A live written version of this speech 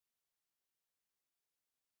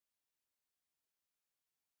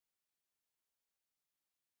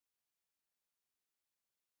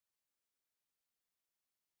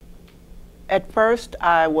At first,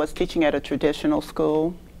 I was teaching at a traditional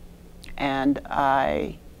school, and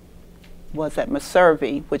I was at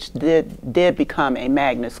Meservey, which did become a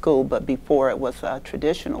magnet school, but before it was a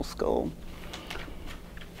traditional school.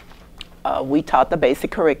 We taught the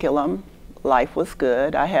basic curriculum. Life was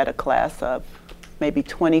good. I had a class of maybe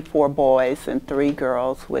 24 boys and 3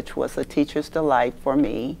 girls, which was a teacher's delight for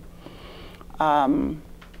me.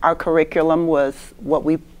 Our curriculum was what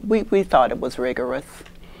we thought it was rigorous,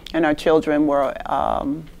 and our children were,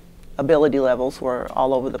 ability levels were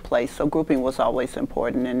all over the place, so grouping was always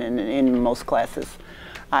important, and in most classes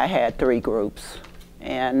I had 3 groups,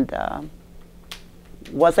 and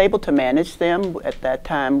was able to manage them. At that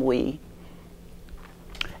time we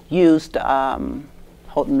used Houghton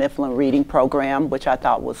Mifflin reading program, which I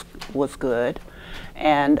thought was good,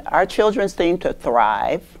 and our children seemed to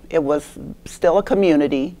thrive. It was still a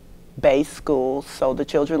community-based school, so the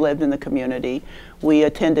children lived in the community. We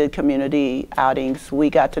attended community outings. We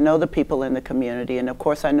got to know the people in the community, and of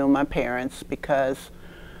course I knew my parents, because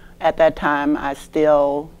at that time I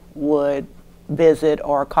still would visit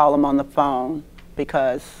or call them on the phone,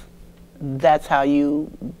 because that's how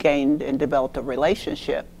you gained and developed a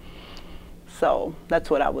relationship. So that's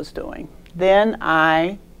what I was doing. Then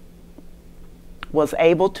I was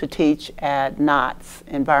able to teach at Knott's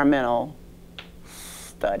Environmental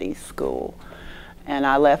Studies School. And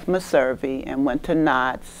I left Meservey and went to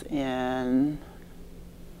Knott's in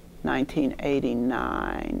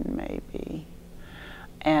 1989, maybe.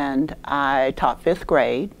 And I taught 5th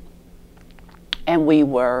grade. And we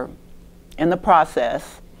were in the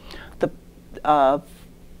process of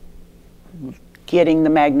getting the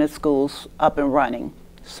magnet schools up and running.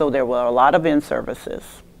 So there were a lot of in-services.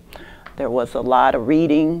 There was a lot of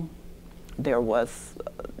reading. There was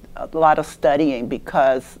a lot of studying,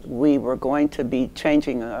 because we were going to be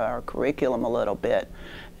changing our curriculum a little bit.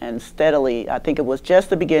 And steadily, I think it was just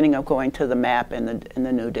the beginning of going to the MAP in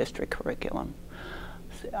the new district curriculum.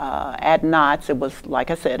 At Knott's, it was,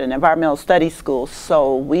 like I said, an environmental studies school,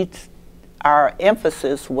 so our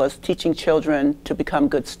emphasis was teaching children to become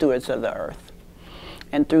good stewards of the earth.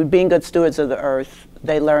 And through being good stewards of the earth,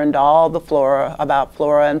 they learned all the about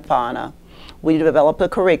flora and fauna. We developed a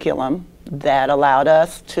curriculum that allowed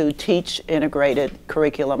us to teach integrated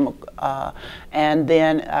curriculum, and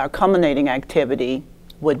then our culminating activity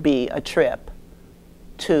would be a trip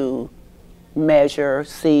to measure,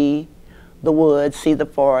 see the woods, see the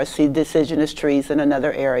forest, see deciduous trees in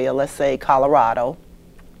another area, let's say Colorado.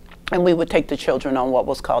 And we would take the children on what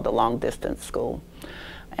was called a long distance school.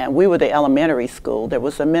 And we were the elementary school. There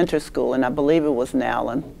was a mentor school, and I believe it was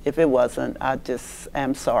Nowlin. If it wasn't, I just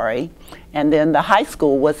am sorry. And then the high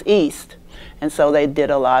school was East. And so they did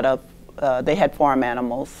a lot of, they had farm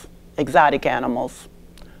animals, exotic animals.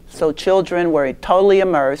 So children were totally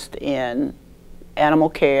immersed in animal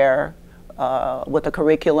care with a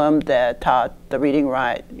curriculum that taught the reading,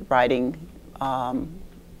 writing,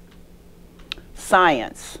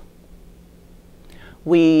 science.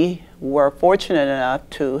 We were fortunate enough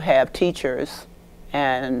to have teachers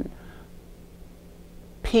and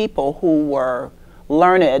people who were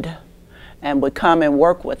learned and would come and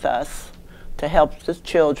work with us to help the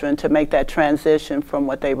children to make that transition from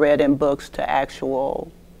what they read in books to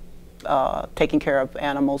actual taking care of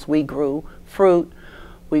animals. We grew fruit,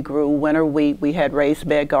 we grew winter wheat, we had raised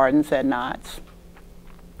bed gardens at Knott's.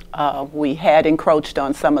 We had encroached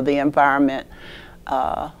on some of the environment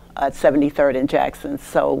at 73rd and Jackson.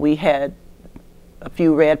 So we had a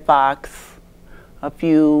few red fox, a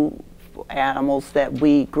few animals that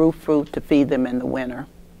we grew fruit to feed them in the winter.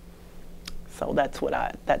 So that's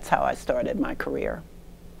how I started my career.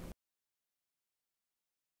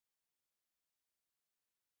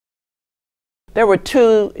 There were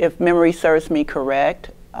 2, if memory serves me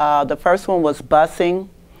correct. The first one was busing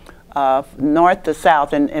north to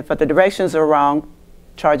south, and if the directions are wrong,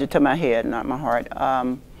 charge it to my head, not my heart.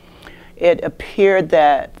 It appeared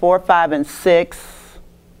that 4, 5, and 6,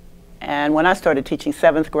 and when I started teaching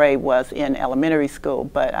 7th grade was in elementary school,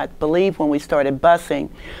 but I believe when we started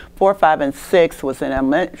busing, 4, 5, and 6 was in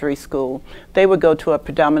elementary school. They would go to a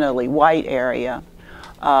predominantly white area.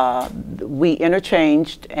 We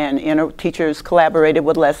interchanged, and teachers collaborated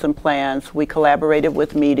with lesson plans. We collaborated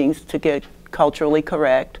with meetings to get culturally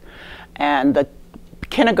correct, and the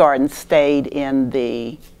kindergarten stayed in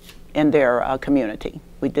their community.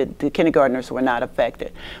 The kindergartners were not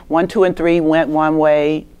affected. 1, 2, and 3 went one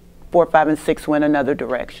way, 4, 5, and 6 went another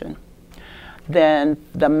direction. Then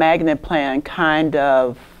the magnet plan kind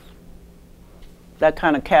of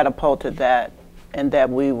catapulted that, and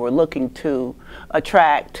that we were looking to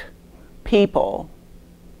attract people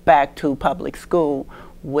back to public school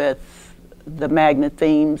with the magnet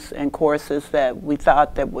themes and courses that we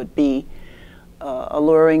thought that would be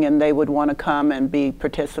alluring, and they would want to come and be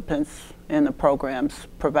participants in the programs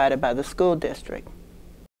provided by the school district.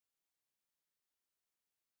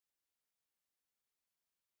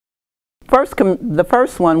 The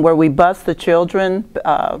first one, where we bus the children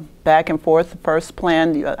back and forth, the first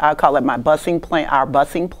plan, I call it my busing plan, our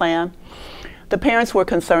busing plan. The parents were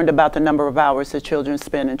concerned about the number of hours the children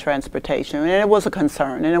spend in transportation, and it was a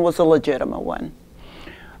concern, and it was a legitimate one.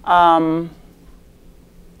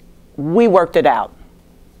 We worked it out.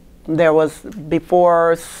 There was,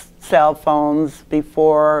 before cell phones,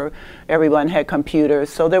 before everyone had computers,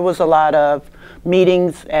 so there was a lot of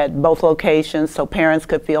meetings at both locations so parents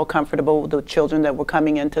could feel comfortable with the children that were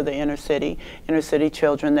coming into the inner city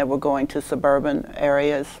children that were going to suburban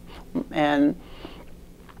areas. And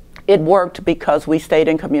it worked because we stayed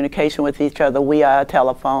in communication with each other via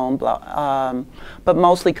telephone, but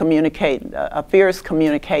mostly a fierce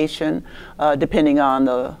communication depending on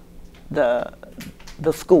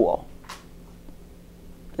the school.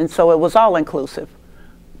 And so it was all inclusive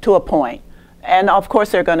to a point. And of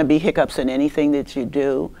course, there are going to be hiccups in anything that you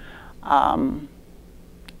do.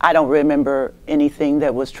 I don't remember anything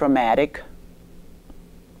that was traumatic.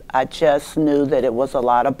 I just knew that it was a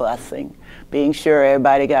lot of busing, being sure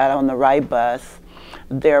everybody got on the right bus.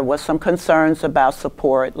 There was some concerns about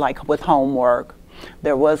support, like with homework.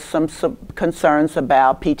 There was some concerns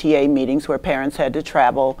about PTA meetings where parents had to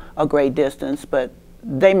travel a great distance, but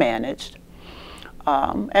they managed.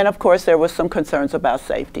 And of course, there was some concerns about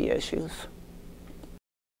safety issues.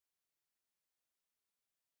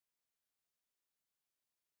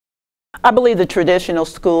 I believe the traditional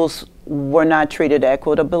schools were not treated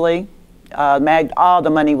equitably. All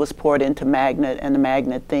the money was poured into magnet and the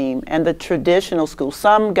magnet theme. And the traditional schools,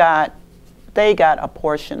 they got a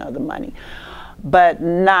portion of the money, but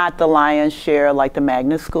not the lion's share like the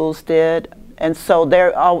magnet schools did. And so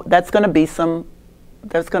that's going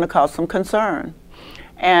to cause some concern.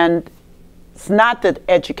 And it's not that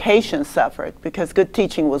education suffered, because good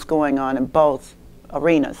teaching was going on in both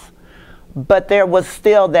arenas. But there was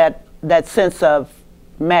still that sense of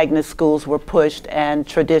magnet schools were pushed and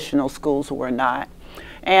traditional schools were not.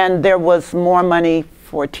 And there was more money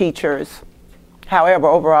for teachers. However,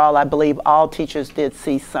 overall, I believe all teachers did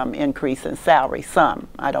see some increase in salary, some.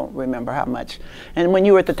 I don't remember how much. And when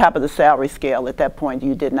you were at the top of the salary scale at that point,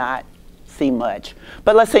 you did not see much.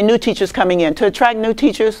 But let's say new teachers coming in. To attract new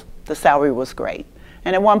teachers, the salary was great.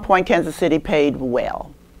 And at one point, Kansas City paid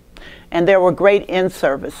well. And there were great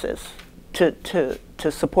in-services to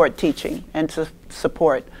support teaching and to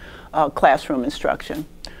support classroom instruction.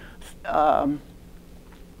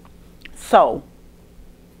 So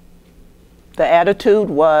the attitude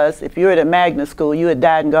was, if you were at a magnet school, you had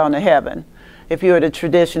died and gone to heaven. If you were at a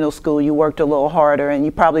traditional school, you worked a little harder, and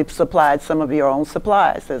you probably supplied some of your own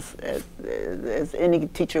supplies. As any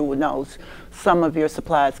teacher would know, some of your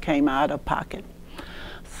supplies came out of pocket.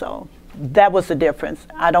 So that was the difference.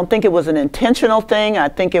 I don't think it was an intentional thing. I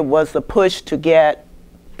think it was the push to get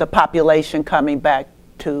the population coming back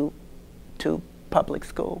to public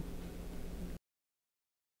school.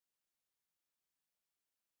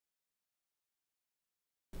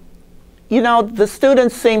 You know, the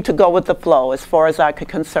students seemed to go with the flow as far as I could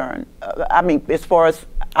concern. As far as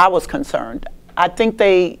I was concerned. I think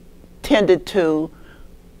they tended to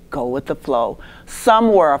go with the flow.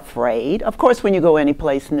 Some were afraid. Of course, when you go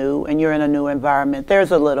anyplace new and you're in a new environment,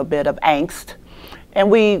 there's a little bit of angst. And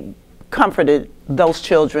we comforted those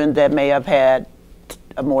children that may have had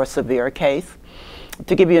a more severe case.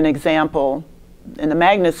 To give you an example, in the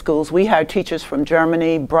magnet schools, we hired teachers from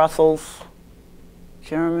Germany, Brussels,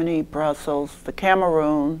 the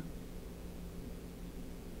Cameroon,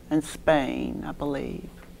 and Spain, I believe.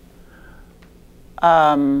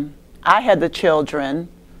 I had the children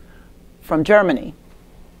from Germany.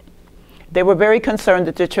 They were very concerned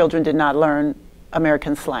that their children did not learn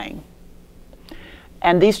American slang.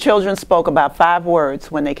 And these children spoke about 5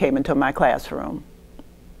 words when they came into my classroom.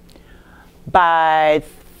 By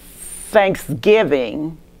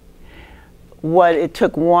Thanksgiving, what it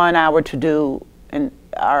took 1 hour to do in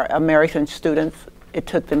our American students, it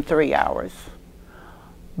took them 3 hours.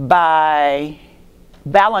 By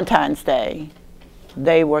Valentine's Day,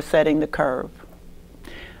 they were setting the curve.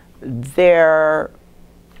 Their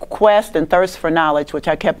quest and thirst for knowledge, which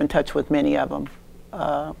I kept in touch with many of them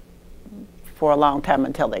for a long time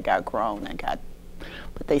until they got grown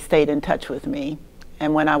but they stayed in touch with me.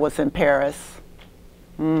 And when I was in Paris,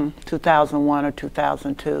 2001 or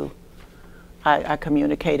 2002, I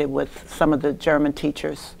communicated with some of the German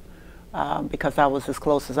teachers because I was as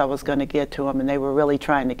close as I was going to get to them, and they were really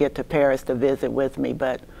trying to get to Paris to visit with me,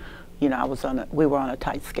 but you know, we were on a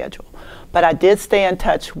tight schedule. But I did stay in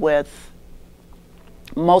touch with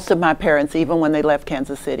most of my parents, even when they left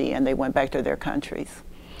Kansas City and they went back to their countries.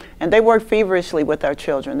 And they worked feverishly with our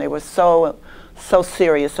children. They were so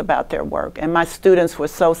serious about their work. And my students were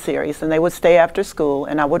so serious, and they would stay after school,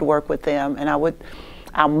 and I would work with them, and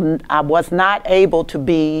I was not able to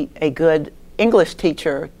be a good English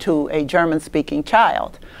teacher to a German-speaking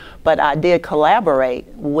child, but I did collaborate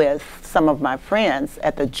with some of my friends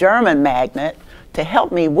at the German Magnet to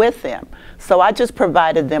help me with them. So I just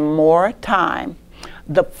provided them more time.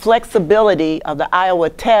 The flexibility of the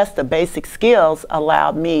Iowa test, the basic skills,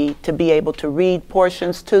 allowed me to be able to read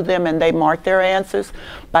portions to them, and they marked their answers.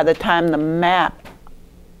 By the time the map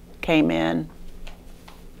came in,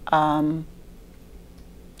 was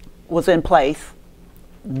in place,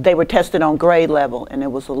 they were tested on grade level, and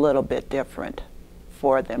it was a little bit different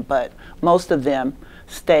for them, but most of them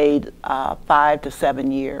stayed 5 to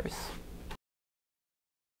 7 years.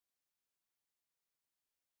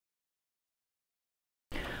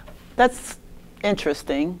 That's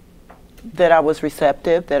interesting, that I was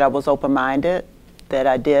receptive, that I was open-minded, that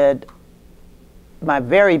I did my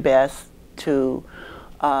very best to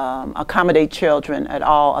accommodate children at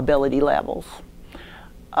all ability levels.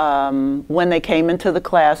 When they came into the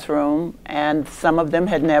classroom, and some of them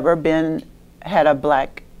had never had a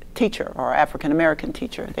black teacher or African American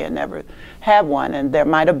teacher, they had never had one, and there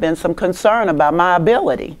might have been some concern about my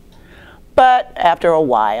ability. But after a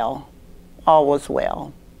while, all was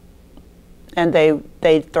well. And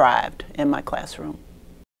they thrived in my classroom.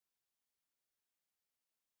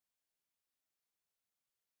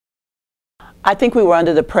 I think we were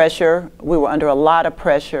under the pressure, we were under a lot of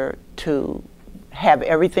pressure to have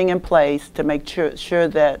everything in place to make sure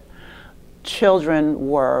that children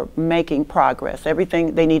were making progress.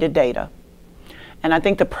 Everything, they needed data. And I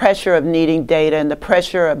think the pressure of needing data and the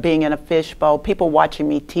pressure of being in a fishbowl, people watching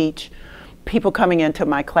me teach, people coming into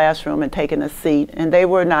my classroom and taking a seat, and they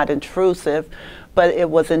were not intrusive, but it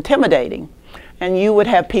was intimidating. And you would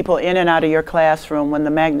have people in and out of your classroom when the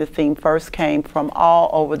magnet theme first came from all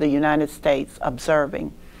over the United States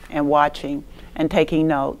observing and watching and taking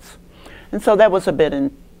notes. And so that was a bit,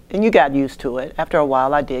 and you got used to it. After a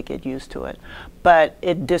while, I did get used to it. But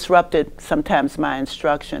it disrupted sometimes my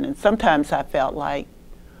instruction, and sometimes I felt like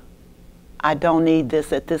I don't need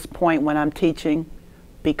this at this point when I'm teaching,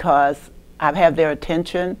 because I have their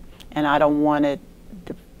attention, and I don't want it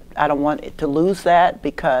to lose that,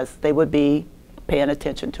 because they would be paying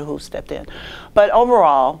attention to who stepped in. But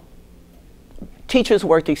overall, teachers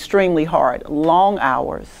worked extremely hard, long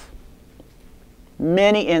hours,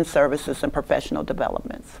 many in-services and professional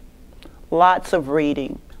developments, lots of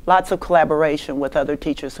reading, lots of collaboration with other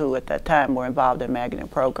teachers who at that time were involved in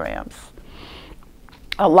magnet programs.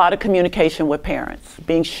 A lot of communication with parents,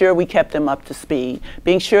 being sure we kept them up to speed,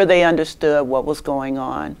 being sure they understood what was going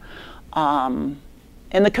on.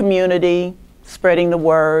 In the community, spreading the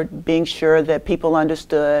word, being sure that people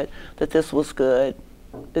understood that this was good,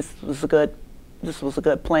 this was a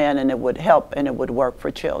good plan, and it would help and it would work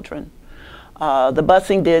for children. The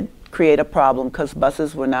busing did create a problem, because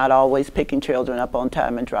buses were not always picking children up on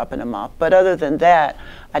time and dropping them off. But other than that,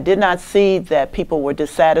 I did not see that people were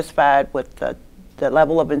dissatisfied with the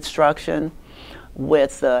level of instruction,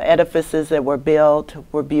 with the edifices that were built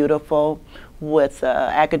were beautiful, with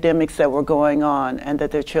academics that were going on, and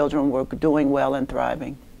that their children were doing well and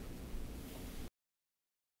thriving.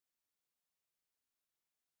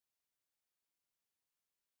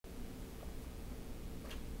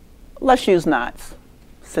 Let's use knots,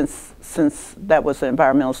 since that was an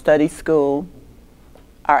environmental studies school.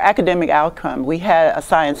 Our academic outcome, we had a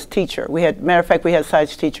science teacher. Matter of fact, we had a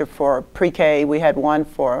science teacher for pre-K. We had one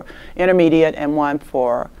for intermediate and one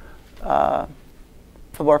for 5.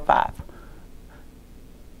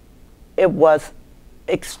 It was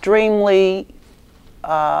extremely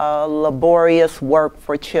laborious work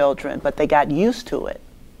for children, but they got used to it.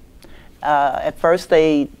 At first,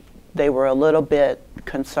 they were a little bit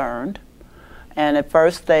concerned, and at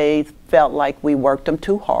first they felt like we worked them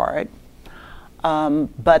too hard.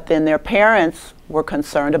 But then their parents were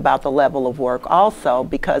concerned about the level of work also,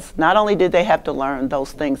 because not only did they have to learn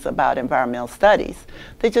those things about environmental studies,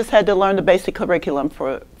 they just had to learn the basic curriculum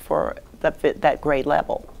for that grade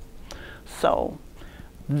level. So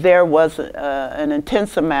there was an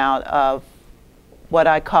intense amount of what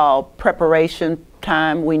I call preparation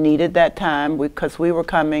time. We needed that time because we were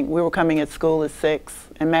coming at school at 6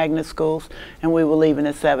 in magnet schools, and we were leaving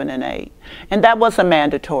at 7 and 8. And that wasn't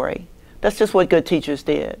mandatory. That's just what good teachers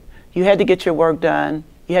did. You had to get your work done.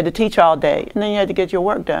 You had to teach all day, and then you had to get your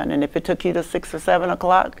work done. And if it took you to 6 or 7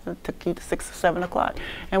 o'clock, it took you to 6 or 7 o'clock.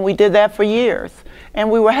 And we did that for years, and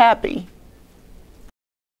we were happy.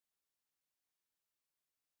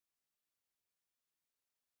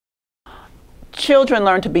 Children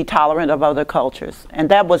learn to be tolerant of other cultures, and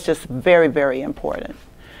that was just very, very important.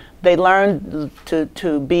 They learned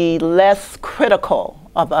to be less critical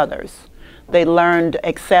of others. They learned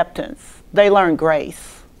acceptance. They learned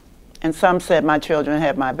grace. And some said my children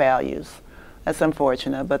had my values. That's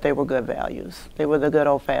unfortunate, but they were good values. They were the good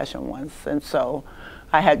old-fashioned ones. And so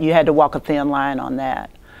you had to walk a thin line on that.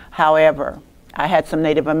 However, I had some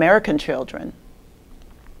Native American children,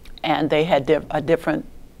 and they had a different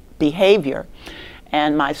behavior,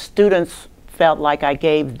 and my students felt like I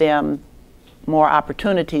gave them more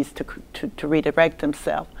opportunities to redirect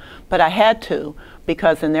themselves. But I had to,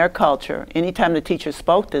 because in their culture, anytime the teacher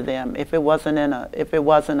spoke to them, if it wasn't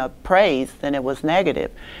a praise, then it was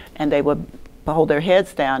negative, and they would hold their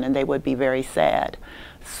heads down and they would be very sad.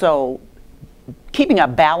 So keeping a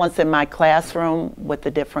balance in my classroom with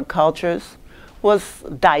the different cultures was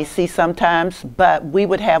dicey sometimes, but we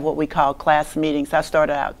would have what we call class meetings. I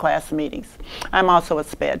started out class meetings. I'm also a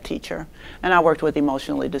SPED teacher, and I worked with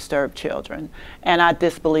emotionally disturbed children, and I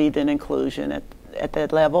disbelieved in inclusion at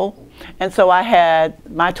that level. And so I had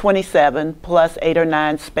my 27 plus 8 or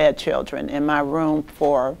 9 SPED children in my room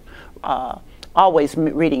for always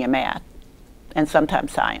reading and math, and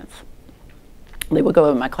sometimes science. They would go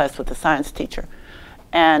in my class with the science teacher.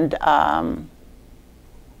 And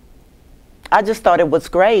I just thought it was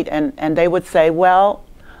great, and they would say, well,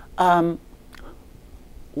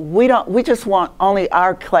 we just want only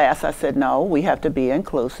our class. I said, no, we have to be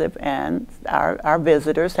inclusive, and our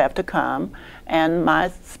visitors have to come. And my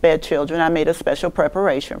SPED children, I made a special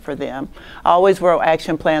preparation for them. I always wrote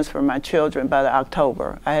action plans for my children by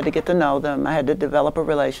October. I had to get to know them. I had to develop a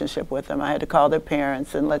relationship with them. I had to call their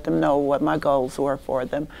parents and let them know what my goals were for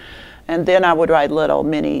them. And then I would write little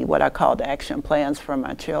mini, what I called action plans for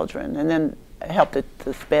my children, and then help the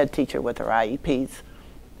SPED teacher with her IEPs.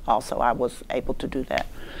 Also, I was able to do that.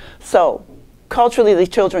 So culturally, these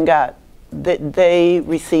children they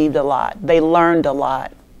received a lot. They learned a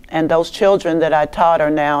lot. And those children that I taught are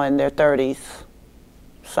now in their 30s,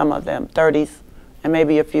 some of them 30s, and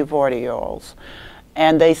maybe a few 40-year-olds.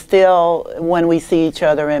 And they still, when we see each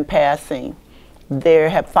other in passing, they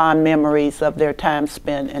have fond memories of their time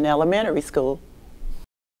spent in elementary school.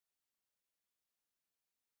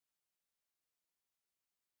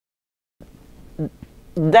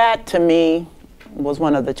 That, to me, was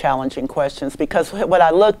one of the challenging questions, because what I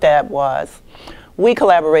looked at was, we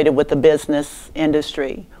collaborated with the business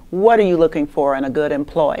industry. What are you looking for in a good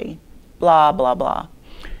employee? Blah, blah, blah.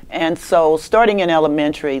 And so starting in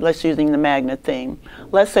elementary, let's using the magnet theme,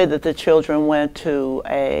 let's say that the children went to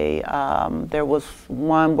there was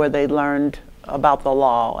one where they learned about the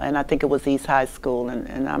law, and I think it was East High School,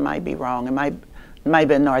 and I might be wrong. It might have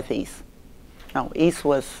been Northeast. No, East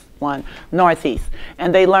was one, Northeast.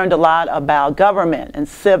 And they learned a lot about government and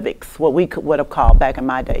civics, what we would have called back in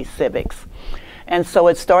my day civics. And so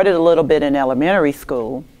it started a little bit in elementary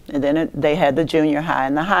school, and then they had the junior high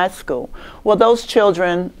and the high school. Well, those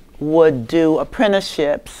children would do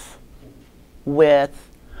apprenticeships with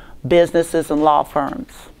businesses and law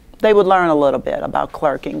firms. They would learn a little bit about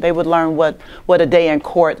clerking. They would learn what a day in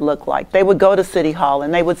court looked like. They would go to City Hall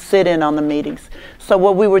and they would sit in on the meetings. So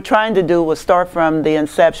what we were trying to do was start from the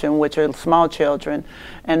inception, which are small children,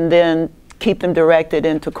 and then keep them directed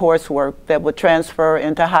into coursework that would transfer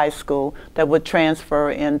into high school, that would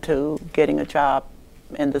transfer into getting a job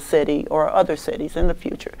in the city or other cities in the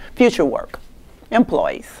future. Future work,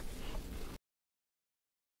 employees.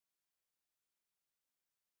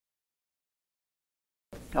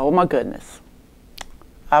 Oh my goodness.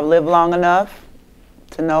 I've lived long enough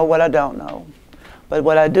to know what I don't know. But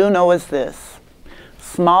what I do know is this.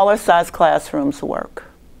 Smaller size classrooms work.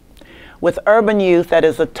 With urban youth, that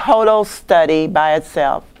is a total study by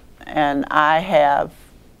itself. And I have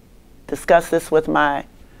discussed this with my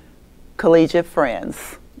collegiate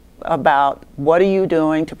friends about what are you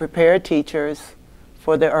doing to prepare teachers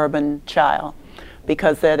for the urban child,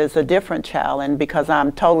 because that is a different child, and because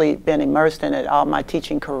I'm totally been immersed in it all my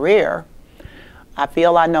teaching career, I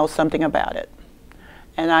feel I know something about it.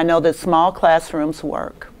 And I know that small classrooms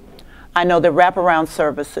work. I know that wraparound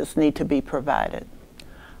services need to be provided.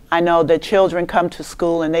 I know that children come to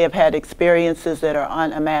school and they have had experiences that are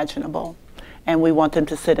unimaginable, and we want them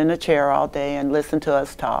to sit in a chair all day and listen to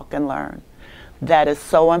us talk and learn. That is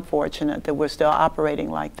so unfortunate that we're still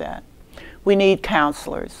operating like that. We need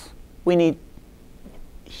counselors. We need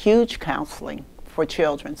huge counseling for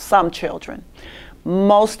children, some children.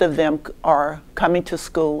 Most of them are coming to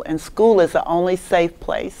school, and school is the only safe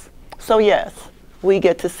place. So yes, we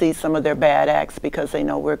get to see some of their bad acts because they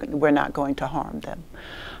know we're not going to harm them.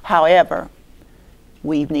 However,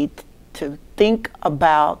 we need to think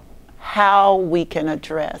about how we can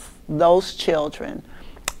address those children.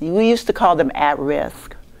 We used to call them at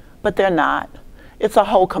risk, but they're not. It's a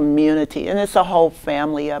whole community, and it's a whole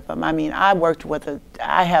family of them. I mean,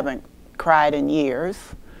 I haven't cried in years,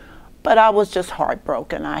 but I was just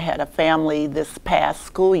heartbroken. I had a family this past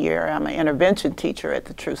school year. I'm an intervention teacher at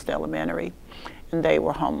the Troost Elementary, and they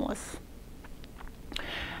were homeless.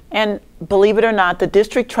 And believe it or not, the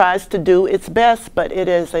district tries to do its best, but it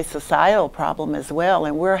is a societal problem as well,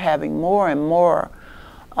 and we're having more and more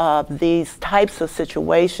of these types of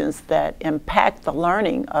situations that impact the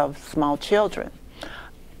learning of small children.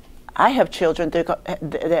 I have children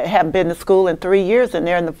that haven't been to school in 3 years, and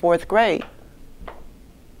they're in the 4th grade.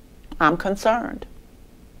 I'm concerned.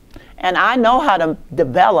 And I know how to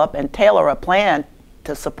develop and tailor a plan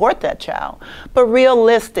to support that child, but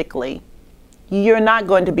realistically, you're not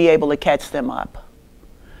going to be able to catch them up.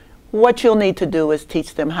 What you'll need to do is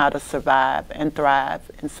teach them how to survive and thrive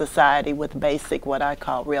in society with basic, what I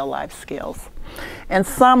call real life skills. And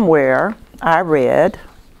somewhere I read,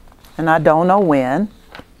 and I don't know when,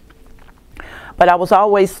 but I was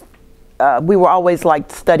always, we were always like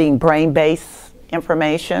studying brain-based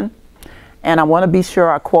information. And I want to be sure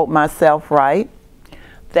I quote myself right,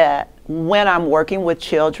 that when I'm working with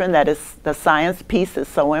children, that is, the science piece is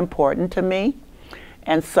so important to me.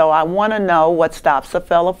 And so I want to know what stops a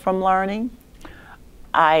fellow from learning.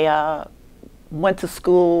 I went to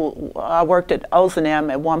school, I worked at O&M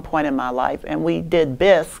at one point in my life, and we did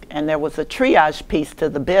BISC, and there was a triage piece to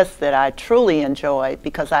the BISC that I truly enjoyed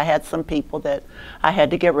because I had some people that I had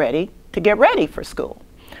to get ready for school.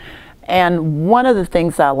 And one of the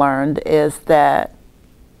things I learned is that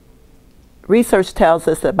research tells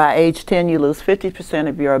us that by age 10, you lose 50%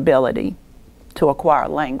 of your ability to acquire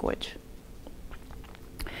language.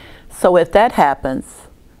 So if that happens,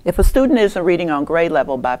 if a student isn't reading on grade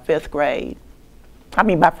level by by 1st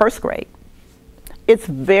grade,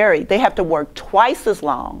 they have to work twice as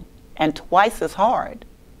long and twice as hard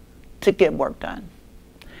to get work done.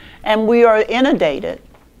 And we are inundated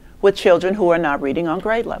with children who are not reading on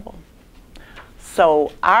grade level.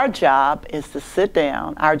 So our job is to sit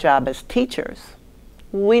down, our job as teachers,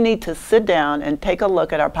 we need to sit down and take a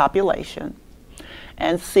look at our population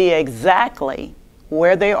and see exactly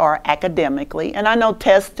where they are academically. And I know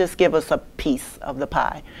tests just give us a piece of the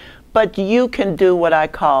pie, but you can do what I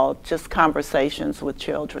call just conversations with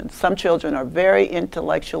children. Some children are very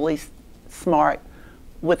intellectually smart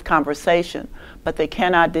with conversation, but they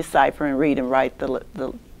cannot decipher and read and write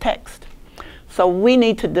the text. So we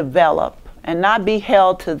need to develop and not be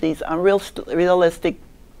held to these unrealistic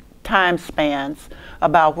time spans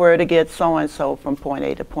about where to get so-and-so from point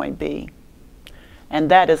A to point B. And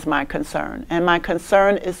that is my concern. And my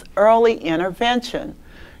concern is early intervention.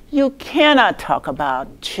 You cannot talk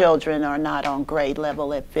about children are not on grade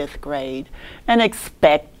level at 5th grade and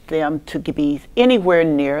expect them to be anywhere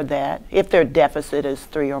near that if their deficit is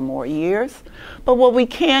 3 or more years. But what we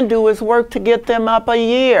can do is work to get them up a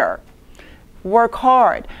year. Work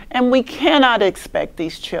hard. And we cannot expect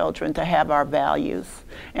these children to have our values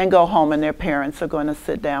and go home and their parents are going to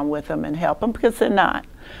sit down with them and help them, because they're not.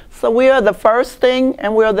 So we are the first thing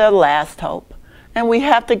and we're their last hope. And we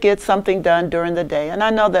have to get something done during the day. And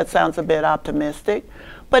I know that sounds a bit optimistic,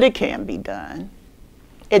 but it can be done.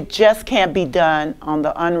 It just can't be done on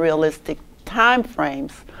the unrealistic time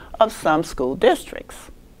frames of some school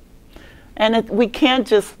districts. And we can't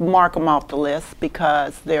just mark them off the list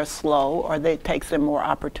because they're slow or it takes them more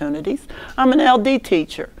opportunities. I'm an LD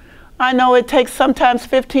teacher. I know it takes sometimes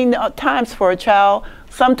 15 times for a child,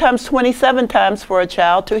 sometimes 27 times for a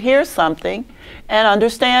child to hear something and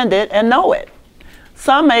understand it and know it.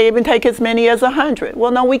 Some may even take as many as 100. Well,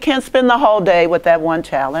 no, we can't spend the whole day with that one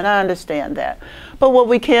child, and I understand that. But what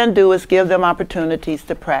we can do is give them opportunities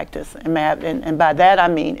to practice. And by that I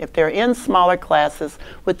mean if they're in smaller classes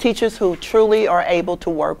with teachers who truly are able to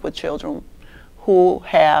work with children who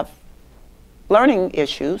have learning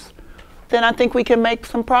issues, then I think we can make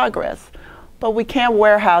some progress. But we can't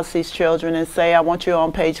warehouse these children and say, I want you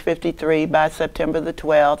on page 53 by September the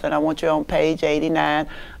 12th, and I want you on page 89.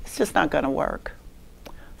 It's just not going to work.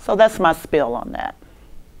 So that's my spill on that.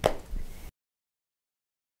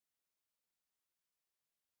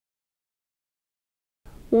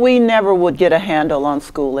 We never would get a handle on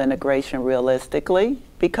school integration realistically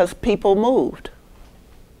because people moved.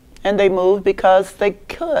 And they moved because they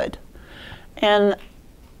could. And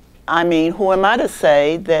I mean, who am I to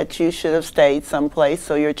say that you should have stayed someplace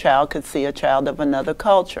so your child could see a child of another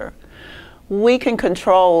culture? We can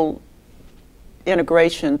control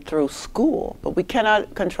integration through school, but we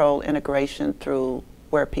cannot control integration through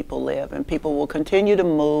where people live. And people will continue to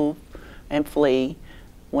move and flee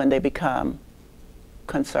when they become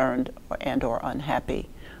concerned or unhappy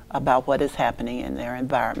about what is happening in their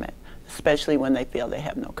environment, especially when they feel they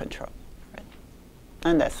have no control. Right?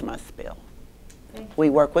 And that's my spiel. We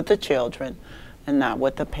work with the children and not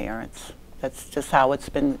with the parents. That's just how it's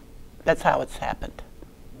been, that's how it's happened.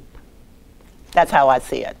 That's how I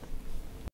see it.